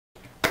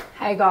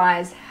Hey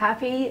guys,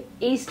 happy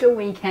Easter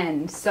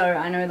weekend. So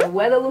I know the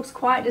weather looks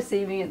quite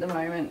deceiving at the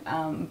moment,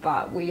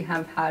 but we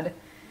have had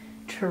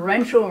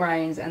torrential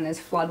rains and there's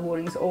flood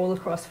warnings all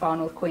across far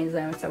north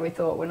Queensland. So we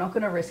thought we're not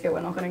going to risk it, we're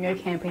not going to go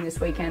camping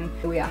this weekend.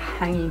 We are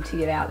hanging to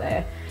get out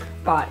there,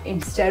 but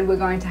instead we're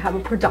going to have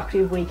a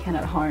productive weekend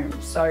at home.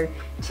 So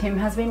Tim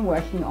has been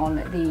working on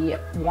the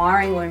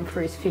wiring loom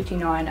for his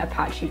 59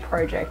 Apache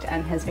project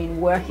and has been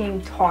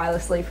working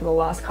tirelessly for the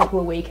last couple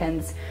of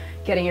weekends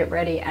getting it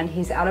ready, and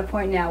he's at a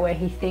point now where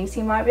he thinks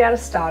he might be able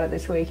to start it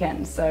this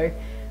weekend. So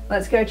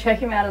let's go check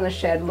him out in the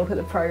shed, look at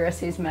the progress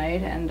he's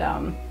made,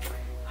 and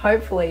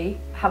hopefully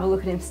have a look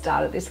at him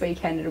start it this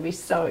weekend. It'll be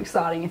so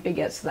exciting if he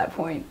gets to that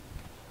point.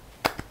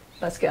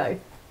 Let's go.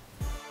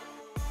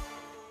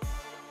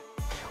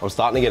 I'm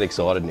starting to get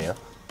excited now.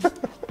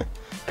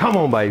 Come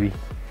on, baby.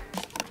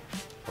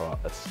 Right,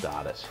 let's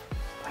start it.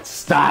 Let's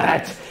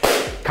start it.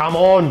 Come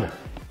on.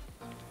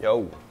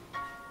 Yo.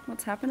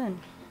 What's happening?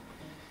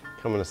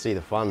 Coming to see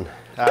the fun.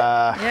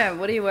 Yeah,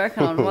 what are you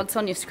working on? What's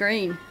on your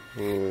screen?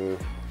 Oh,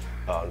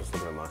 I'm just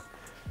looking at my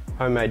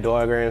homemade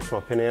diagrams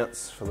for my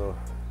pinouts for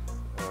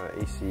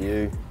the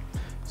ECU.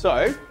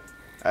 So,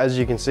 as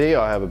you can see,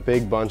 I have a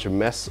big bunch of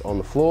mess on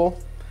the floor.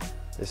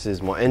 This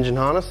is my engine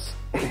harness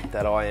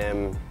that I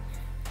am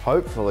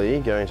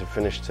hopefully going to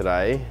finish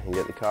today and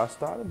get the car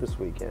started this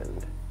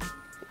weekend.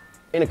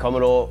 In a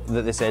Commodore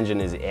that this engine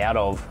is out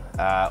of,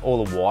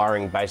 all the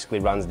wiring basically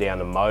runs down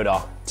the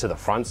motor to the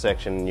front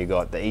section. You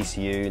got the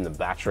ECU and the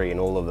battery and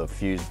all of the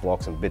fuse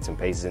blocks and bits and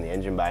pieces in the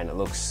engine bay, and it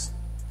looks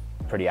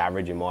pretty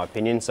average in my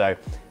opinion. So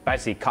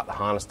basically cut the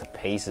harness to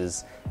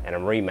pieces, and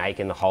I'm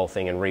remaking the whole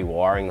thing and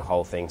rewiring the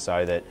whole thing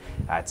so that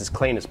it's as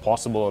clean as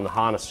possible, and the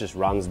harness just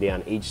runs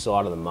down each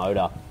side of the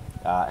motor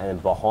and then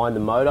behind the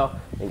motor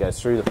and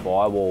goes through the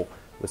firewall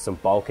with some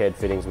bulkhead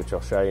fittings, which I'll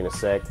show you in a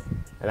sec,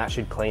 and that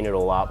should clean it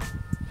all up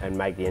and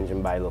make the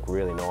engine bay look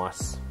really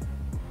nice.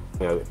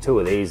 You know, two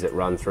of these that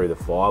run through the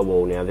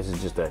firewall. Now this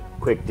is just a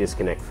quick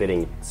disconnect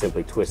fitting,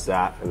 simply twist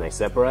that and they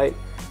separate.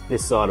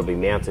 This side will be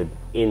mounted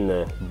in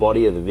the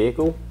body of the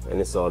vehicle and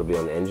this side will be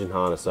on the engine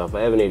harness. So if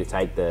I ever need to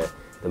take the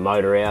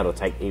motor out or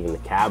take even the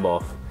cab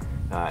off,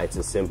 it's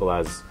as simple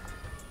as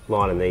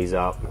lining these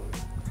up.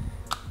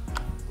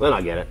 Then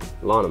I get it,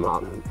 line them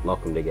up and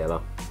lock them together.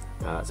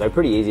 So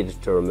pretty easy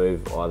just to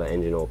remove either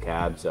engine or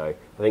cab. So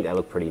I think they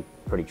look pretty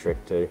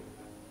trick too.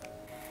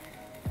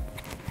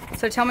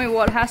 So tell me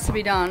what has to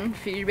be done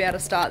for you to be able to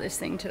start this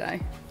thing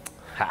today.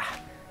 I'm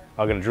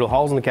going to drill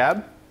holes in the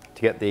cab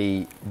to get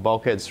the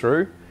bulkheads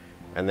through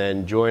and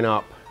then join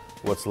up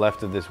what's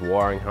left of this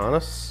wiring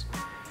harness,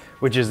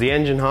 which is the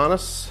engine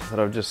harness that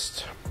I've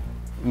just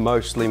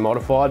mostly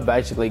modified.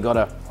 Basically got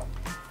to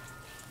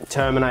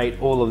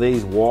terminate all of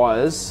these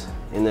wires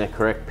in their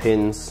correct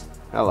pins.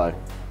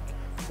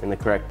 In the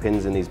correct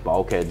pins in these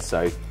bulkheads.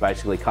 So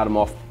basically cut them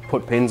off,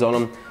 put pins on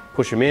them,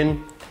 push them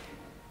in.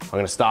 I'm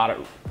going to start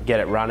it, get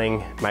it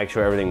running, make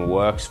sure everything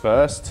works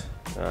first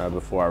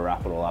before I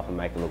wrap it all up and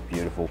make it look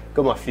beautiful.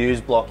 Got my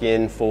fuse block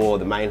in for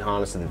the main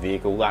harness of the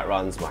vehicle. That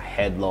runs my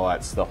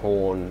headlights, the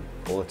horn,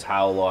 all the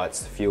tail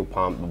lights, the fuel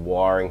pump, the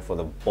wiring for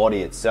the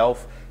body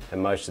itself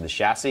and most of the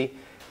chassis.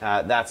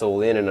 That's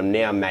all in, and I'm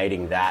now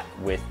mating that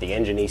with the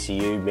engine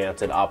ECU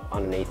mounted up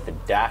underneath the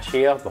dash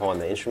here behind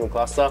the instrument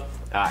cluster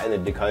and the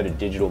Dakota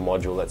digital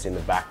module that's in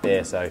the back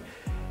there. So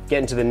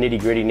getting to the nitty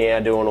gritty now,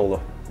 doing all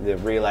the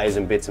relays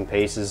and bits and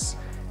pieces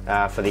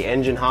for the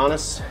engine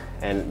harness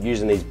and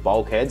using these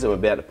bulkheads. I'm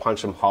about to punch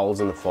some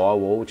holes in the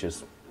firewall, which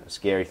is a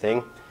scary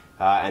thing.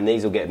 And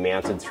these will get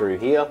mounted through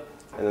here,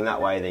 and then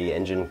that way the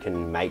engine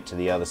can mate to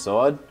the other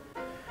side.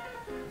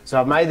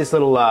 So I've made this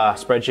little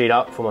spreadsheet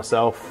up for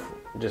myself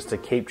just to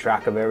keep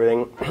track of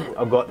everything.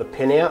 I've got the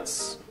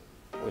pinouts,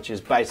 which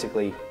is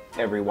basically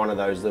every one of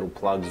those little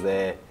plugs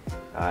there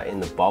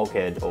in the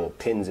bulkhead, or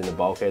pins in the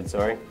bulkhead,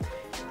 sorry.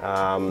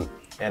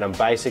 And I'm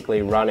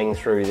basically running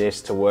through this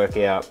to work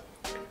out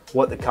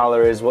what the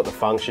color is, what the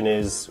function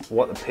is,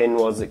 what the pin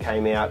was that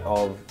came out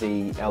of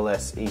the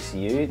LS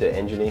ECU, the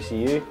engine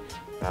ECU,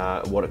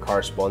 what it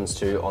corresponds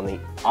to on the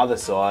other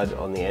side,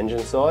 on the engine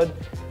side.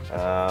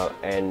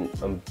 And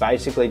I'm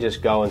basically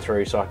just going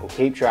through so I can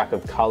keep track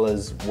of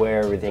colors, where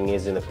everything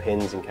is in the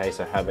pins in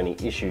case I have any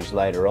issues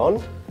later on.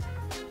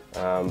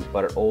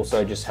 But it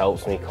also just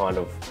helps me kind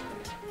of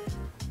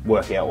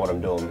work out what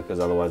I'm doing, because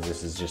otherwise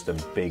this is just a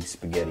big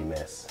spaghetti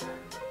mess.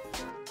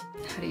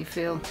 How do you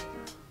feel?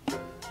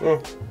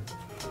 Yeah.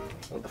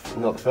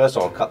 Not the first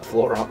time I've cut the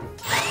floor up.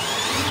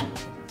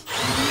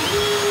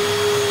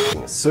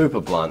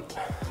 Super blunt.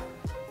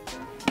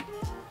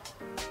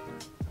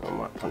 I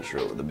might punch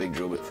through it with the big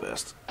drill bit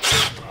first.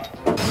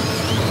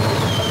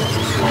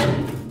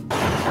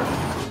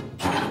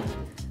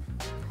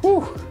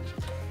 Whew.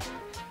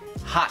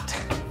 Hot.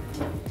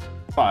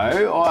 So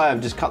I have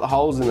just cut the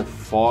holes in the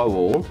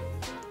firewall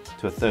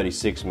to a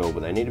 36mm, but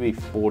they need to be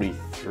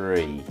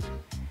 43.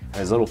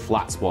 There's a little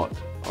flat spot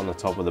on the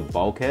top of the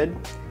bulkhead,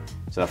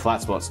 so the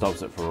flat spot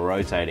stops it from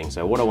rotating.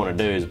 So what I want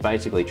to do is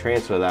basically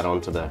transfer that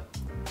onto the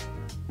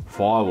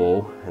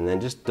firewall and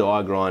then just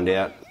die grind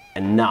out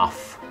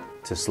enough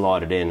to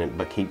slide it in,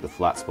 but keep the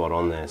flat spot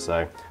on there.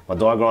 So my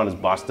die grinder's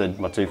busted,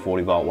 my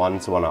 240 volt one,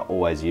 it's the one I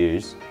always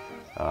use.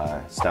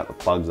 Snap the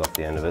plugs off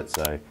the end of it,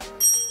 so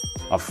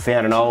I've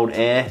found an old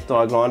air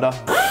die grinder.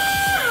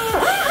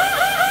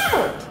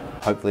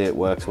 Hopefully it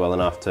works well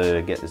enough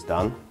to get this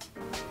done.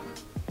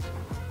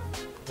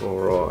 All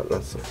right,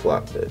 that's the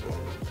flat bit.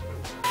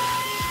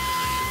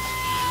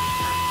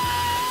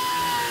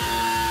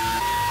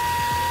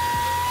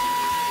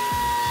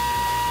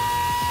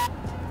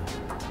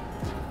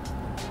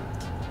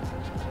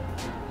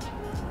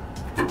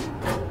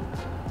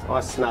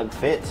 Nice snug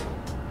fit.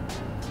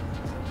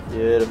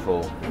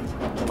 Beautiful.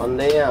 One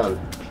down.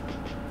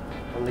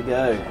 One to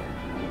go.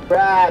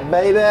 Right,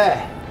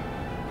 baby.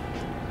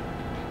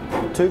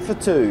 2 for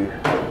 2.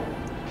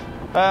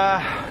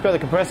 Got the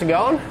compressor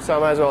going, so I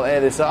might as well air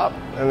this up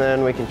and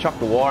then we can chuck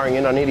the wiring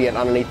in. I need to get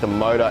underneath the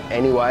motor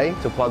anyway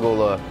to plug all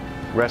the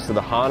rest of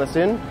the harness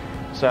in.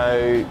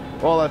 So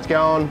while that's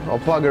going, I'll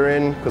plug her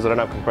in because I don't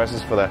have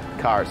compressors for the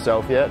car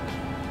itself yet.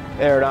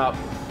 Air it up,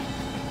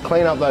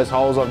 clean up those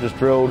holes I've just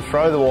drilled,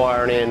 throw the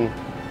wiring in.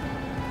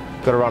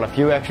 Got to run a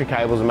few extra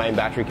cables, the main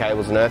battery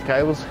cables and earth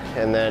cables,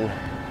 and then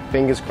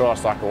fingers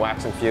crossed I can whack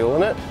some fuel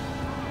in it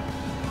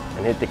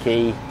and hit the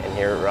key and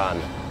hear it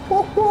run.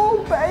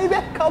 Woohoo, baby,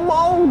 come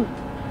on!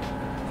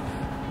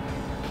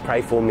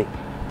 Pray for me.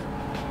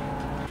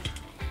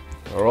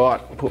 All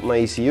right, put my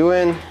ECU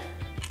in.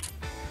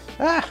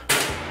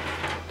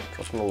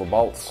 Dropping all the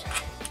bolts.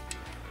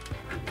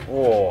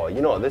 Oh,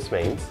 you know what this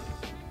means?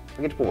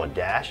 I get to put my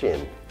dash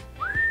in.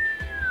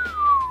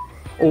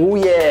 Oh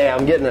yeah,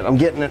 I'm getting it, I'm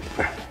getting it.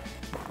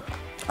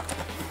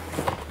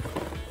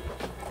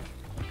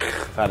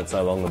 I've had it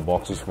so long the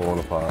box is falling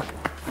apart.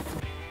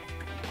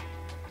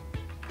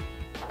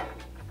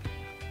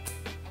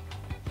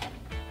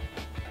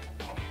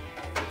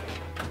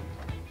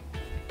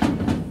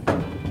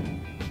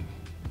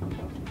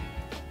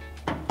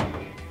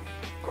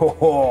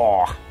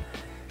 Oh,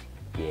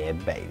 yeah,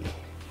 baby.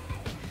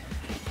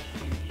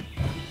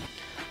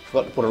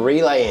 Forgot to put a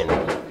relay in.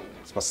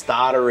 It's my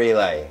starter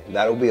relay.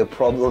 That'll be a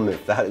problem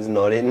if that is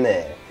not in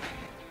there.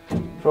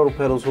 Throttle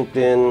pedals hooked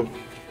in.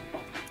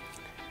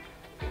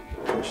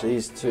 Push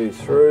these two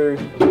through.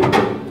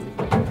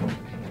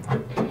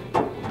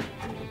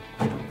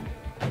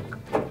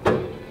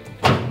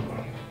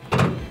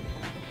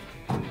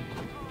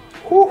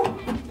 Whew.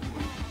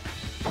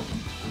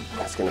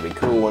 That's going to be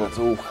cool when it's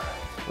all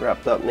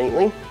wrapped up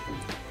neatly.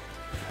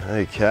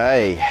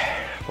 Okay,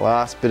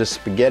 last bit of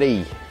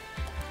spaghetti.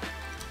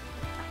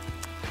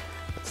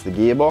 That's the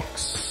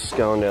gearbox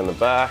going down the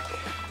back.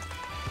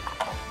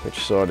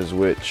 Which side is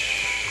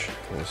which?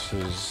 This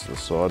is the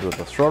side with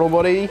the throttle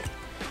body,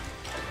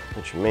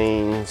 which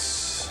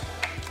means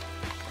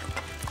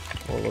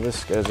all of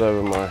this goes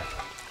over my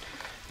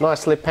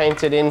nicely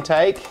painted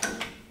intake.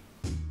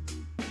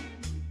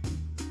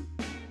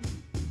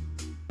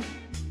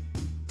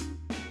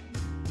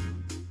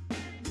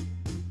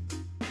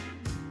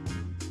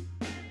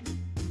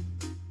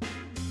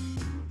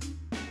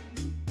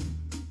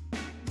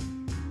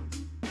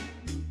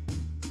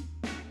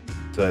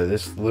 So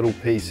this little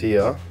piece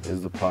here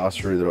is the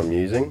pass-through that I'm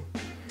using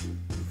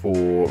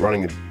for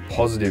running the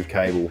positive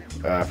cable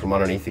from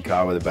underneath the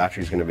car where the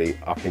battery is going to be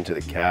up into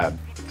the cab.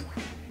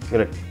 I'm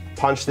going to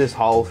punch this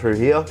hole through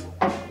here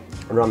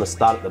and run the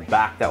stud at the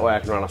back. That way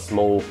I can run a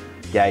small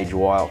gauge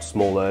wire,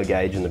 smaller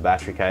gauge in the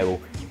battery cable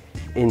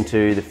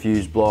into the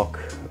fuse block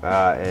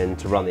and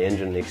to run the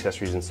engine and the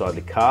accessories inside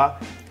the car.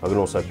 I can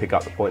also pick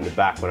up the point in the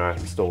back when I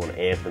install an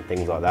amp and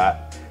things like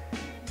that.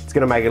 It's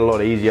going to make it a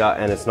lot easier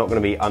and it's not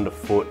going to be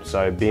underfoot,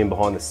 so being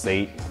behind the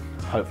seat,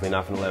 hopefully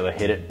nothing will ever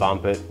hit it,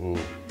 bump it and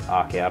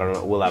arc out on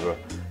it. We'll have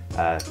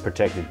a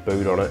protected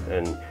boot on it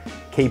and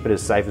keep it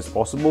as safe as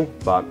possible,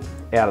 but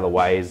out of the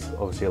way is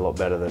obviously a lot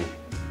better than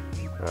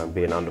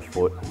being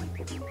underfoot.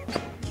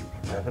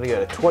 Now I'm going to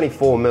go to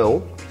 24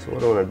 mil, so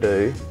what I want to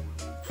do,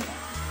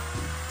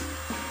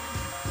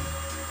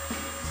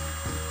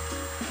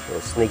 a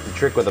little sneaky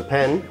trick with a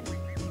pen.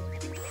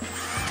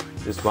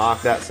 Just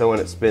mark that so when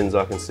it spins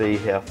I can see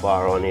how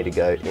far I need to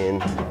go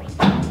in.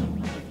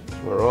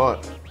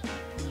 Alright,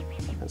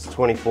 that's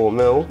 24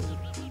 mil.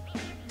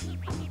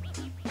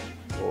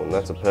 Oh, and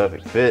that's a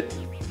perfect fit.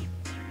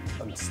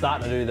 I'm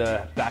starting to do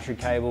the battery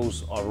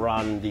cables. I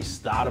run the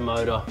starter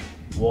motor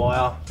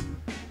wire,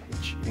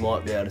 which you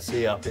might be able to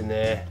see up in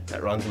there.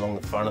 That runs along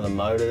the front of the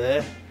motor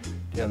there,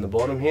 down the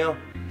bottom here.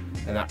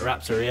 And that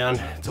wraps around,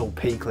 it's all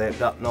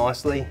P-clamped up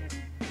nicely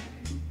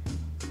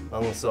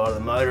along the side of the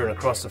motor and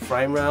across the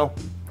frame rail.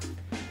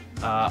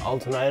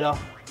 Alternator,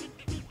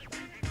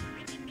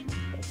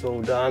 that's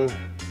all done.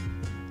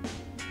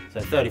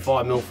 So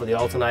 35 mil for the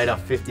alternator,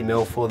 50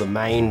 mil for the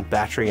main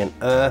battery and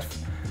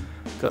earth.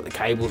 Got the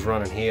cables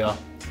running here.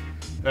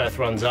 Earth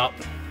runs up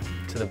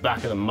to the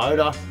back of the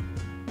motor.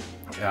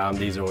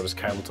 These are all just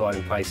cable tied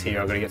in place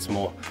here. I've got to get some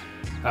more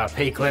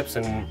P-clips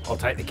and I'll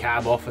take the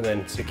cab off and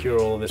then secure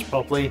all of this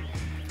properly.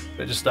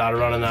 But just started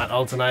running that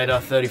alternator,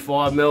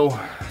 35 mil.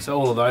 So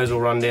all of those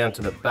will run down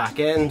to the back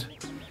end.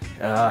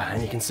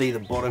 And you can see the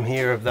bottom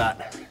here of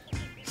that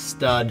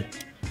stud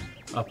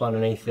up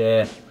underneath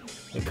there.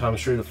 It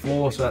comes through the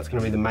floor, so that's going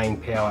to be the main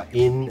power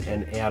in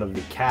and out of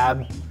the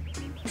cab.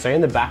 So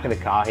in the back of the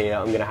car here,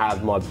 I'm going to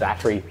have my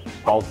battery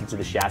bolted to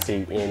the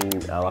chassis in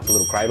like a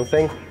little cradle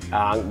thing.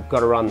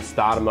 Got to run the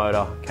starter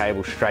motor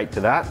cable straight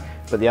to that,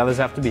 but the others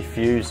have to be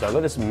fused. So I've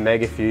got this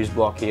mega fuse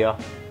block here.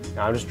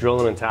 I'm just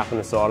drilling and tapping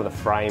the side of the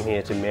frame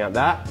here to mount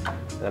that.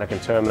 Then I can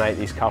terminate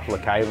these couple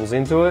of cables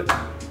into it.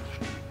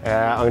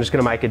 I'm just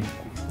going to make a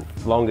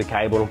longer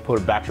cable and put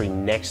a battery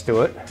next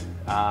to it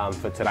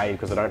for today,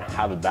 because I don't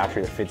have a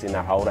battery that fits in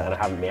that holder and I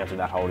haven't mounted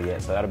that holder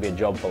yet. So that'll be a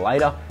job for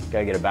later.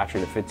 Go get a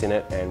battery that fits in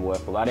it and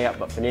work all that out.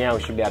 But for now,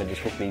 we should be able to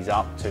just hook these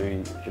up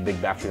to the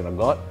big battery that I've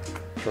got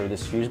through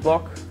this fuse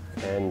block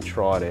and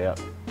try it out.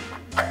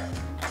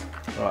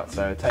 Right,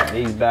 so take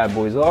these bad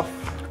boys off.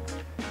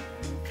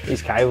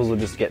 These cables will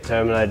just get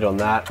terminated on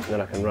that, and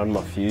then I can run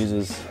my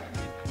fuses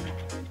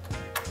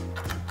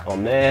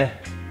on there,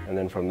 and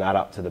then from that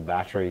up to the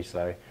battery.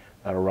 So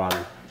that'll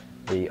run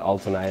the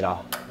alternator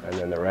and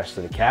then the rest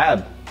of the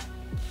cab.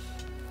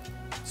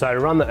 So to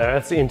run the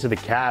earths into the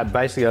cab,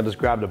 basically I just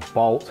grabbed a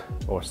bolt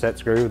or a set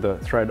screw with the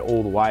thread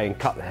all the way and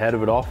cut the head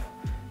of it off.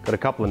 Got a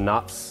couple of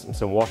nuts and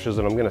some washers,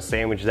 and I'm going to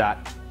sandwich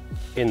that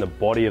in the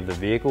body of the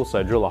vehicle.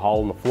 So drill a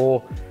hole in the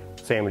floor,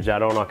 sandwich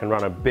that on. I can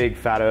run a big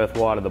fat earth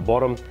wire to the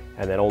bottom,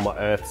 and then all my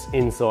earths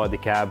inside the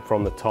cab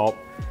from the top.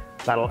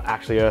 That'll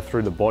actually earth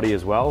through the body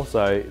as well.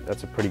 So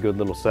that's a pretty good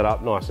little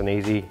setup, nice and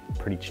easy,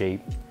 pretty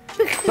cheap.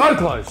 So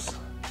close.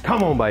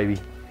 Come on, baby.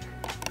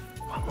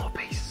 One more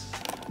piece.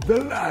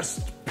 The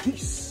last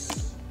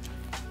piece.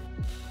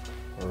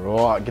 All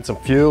right, get some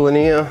fuel in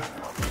here.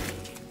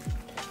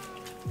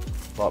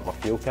 Light my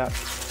fuel cap.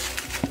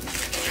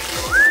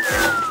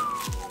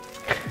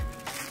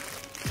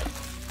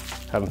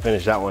 Haven't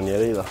finished that one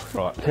yet either.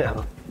 Right,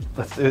 now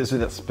let's do this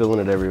without spilling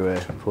it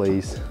everywhere,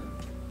 please.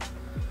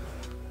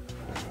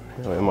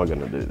 How am I going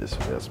to do this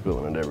without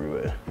spilling it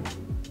everywhere?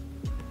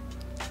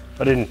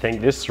 I didn't think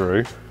this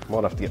through.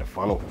 Might have to get a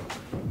funnel.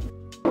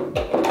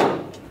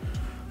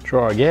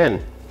 Try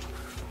again.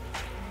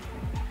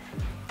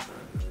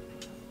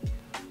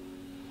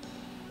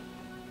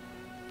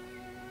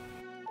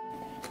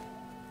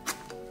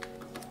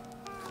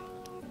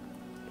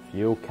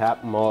 Fuel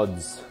cap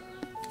mods.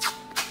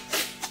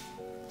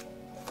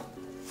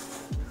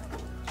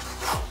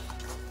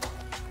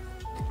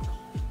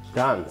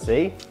 Done,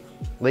 see?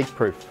 Leak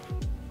proof.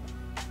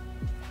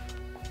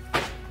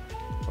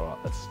 All right,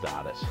 let's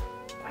start it.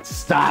 Let's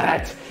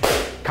start it.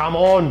 Come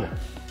on.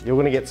 You're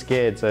gonna get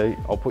scared, so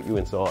I'll put you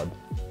inside.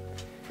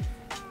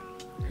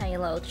 Hey,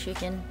 little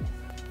chicken.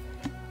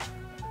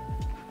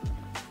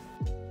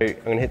 I'm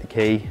gonna hit the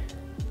key.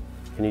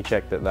 Can you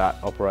check that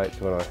that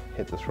operates when I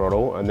hit the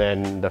throttle? And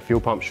then the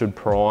fuel pump should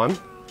prime.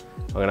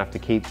 I'm gonna have to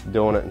keep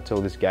doing it until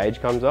this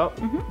gauge comes up.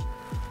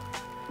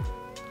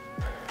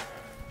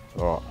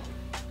 All right.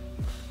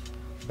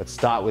 Let's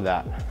start with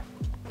that.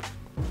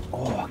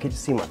 Oh, I get to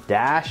see my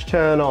dash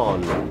turn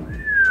on.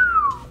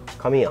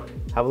 Come here,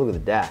 have a look at the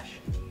dash.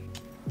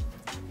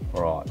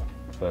 All right,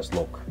 first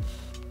look.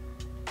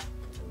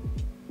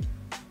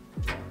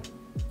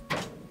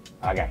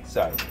 Okay,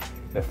 so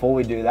before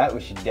we do that, we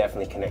should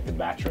definitely connect the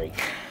battery.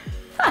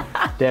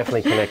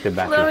 Definitely connect the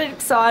battery. A little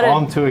excited.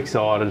 I'm too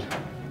excited.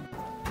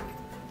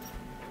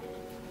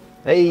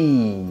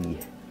 Hey.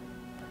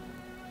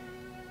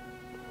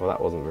 Well,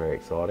 that wasn't very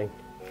exciting.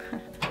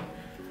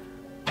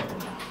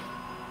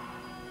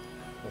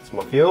 That's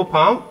my fuel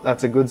pump.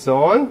 That's a good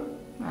sign.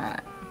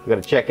 Alright. We've got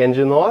a check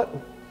engine light.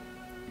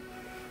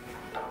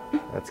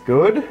 That's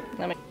good.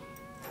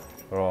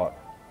 Right.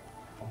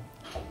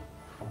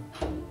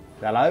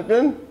 That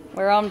open?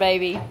 We're on,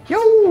 baby.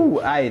 Yo!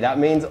 Hey, that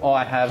means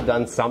I have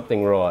done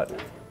something right.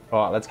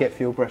 All right, let's get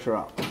fuel pressure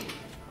up.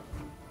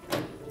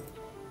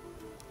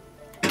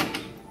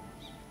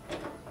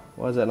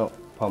 Why is that not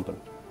pumping?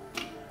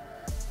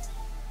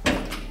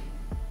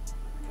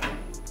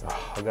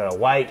 Oh, I gotta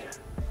wait.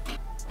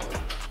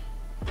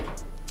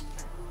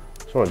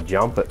 Just want to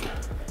jump it.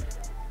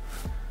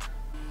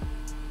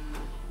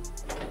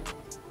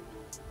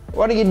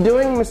 What are you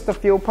doing, Mr.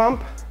 Fuel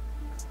Pump?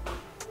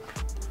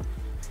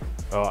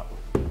 All right,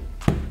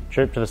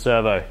 trip to the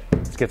servo.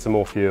 Let's get some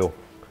more fuel.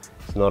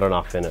 There's not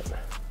enough in it.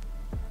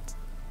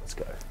 Let's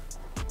go.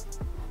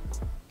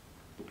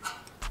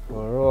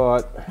 All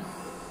right.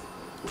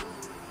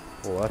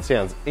 Well, that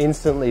sounds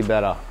instantly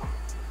better.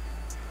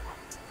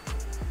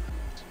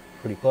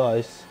 Pretty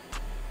close.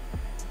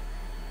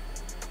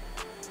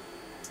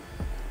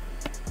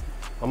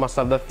 I must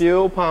have the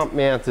fuel pump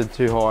mounted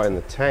too high in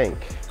the tank.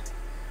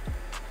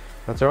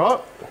 That's all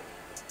right.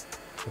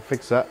 We'll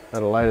fix that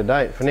at a later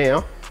date. For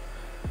now,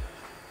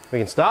 we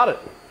can start it.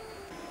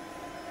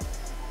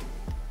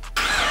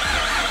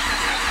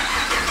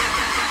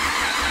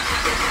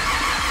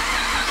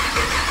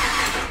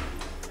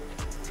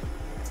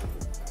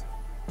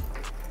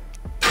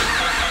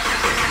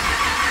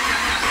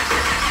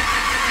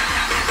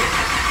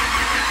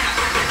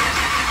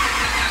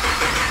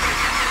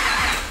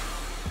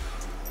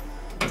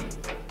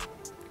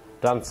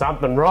 Done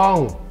something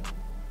wrong.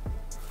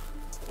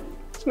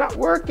 It's not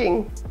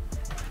working.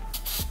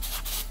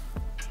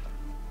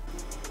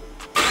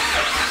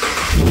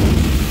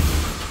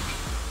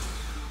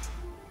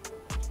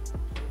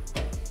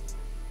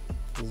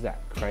 This is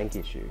that crank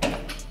issue.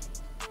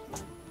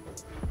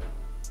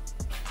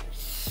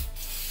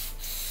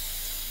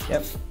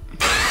 Yep.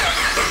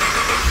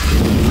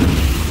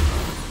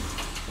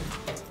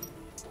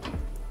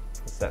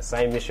 It's that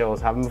same issue I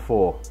was having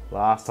before,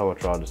 last time I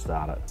tried to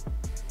start it.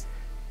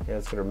 Yeah, I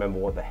just gotta remember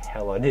what the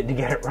hell I did to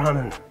get it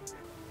running.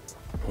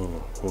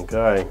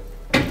 Okay.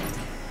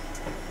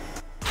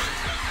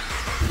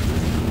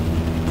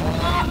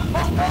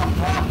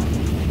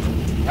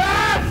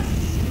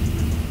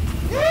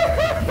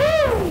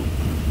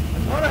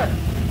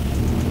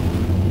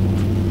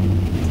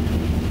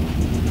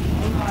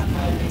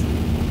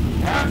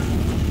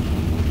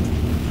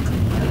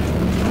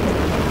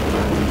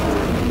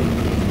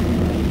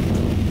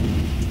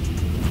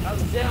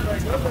 Doesn't sound very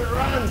good, but it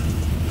runs.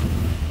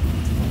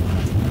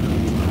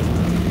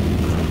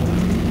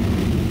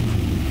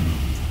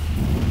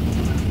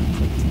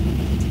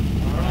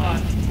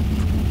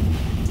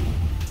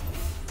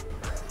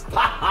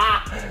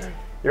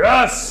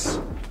 Yes!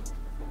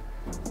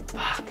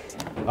 Fuck.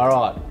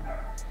 Alright.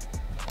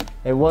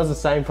 It was the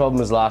same problem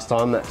as last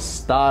time, that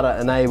starter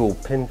enable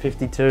pin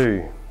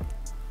 52.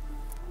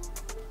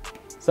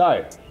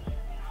 So,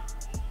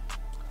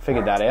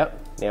 figured that out.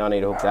 Now I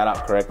need to hook that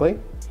up correctly.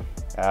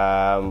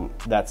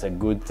 That's a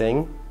good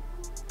thing.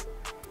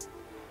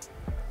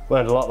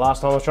 Learned a lot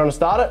last time I was trying to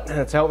start it, and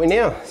it's helped me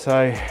now.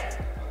 So,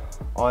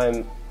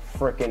 I'm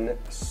freaking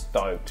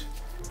stoked.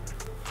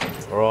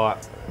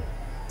 Alright.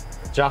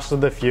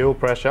 Adjusted the fuel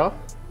pressure,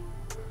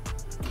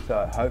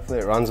 so hopefully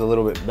it runs a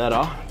little bit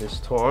better this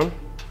time.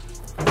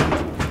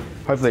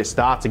 Hopefully it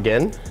starts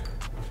again.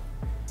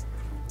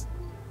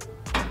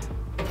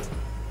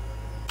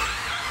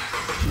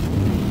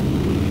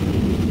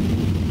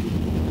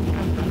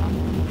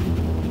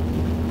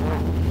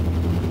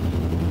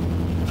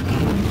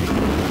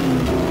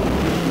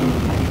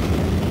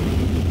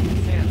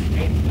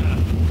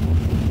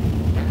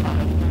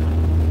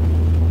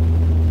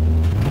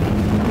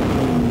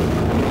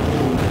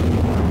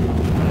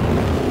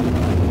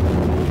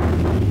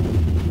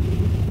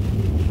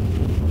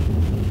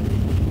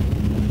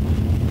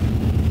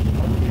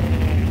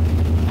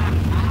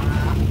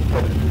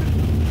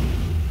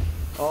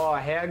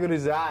 How good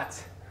is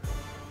that?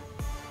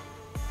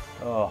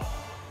 Oh,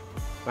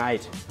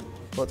 mate,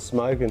 what's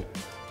smoking?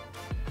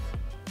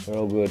 They're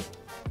all good.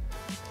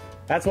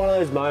 That's one of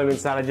those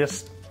moments that I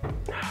just,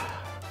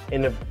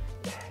 in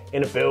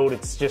a build,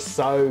 it's just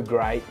so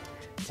great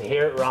to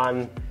hear it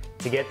run,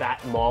 to get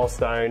that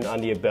milestone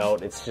under your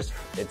belt. It's just,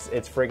 it's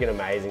freaking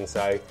amazing.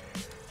 So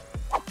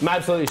I'm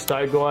absolutely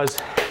stoked, guys.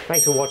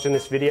 Thanks for watching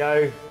this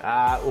video.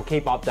 We'll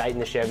keep updating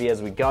the Chevy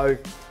as we go.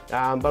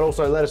 But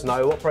also let us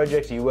know, what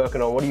projects are you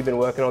working on? What have you been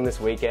working on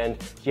this weekend?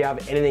 Do you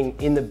have anything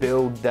in the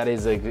build that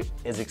is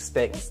as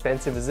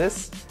extensive as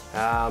this?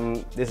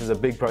 This is a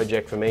big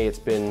project for me. It's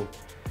been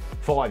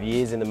 5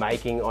 years in the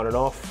making, on and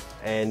off,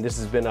 and this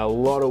has been a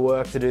lot of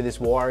work to do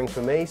this wiring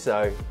for me,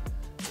 so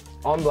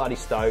I'm bloody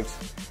stoked.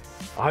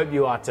 I hope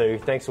you are too.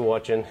 Thanks for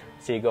watching.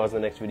 See you guys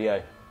in the next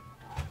video.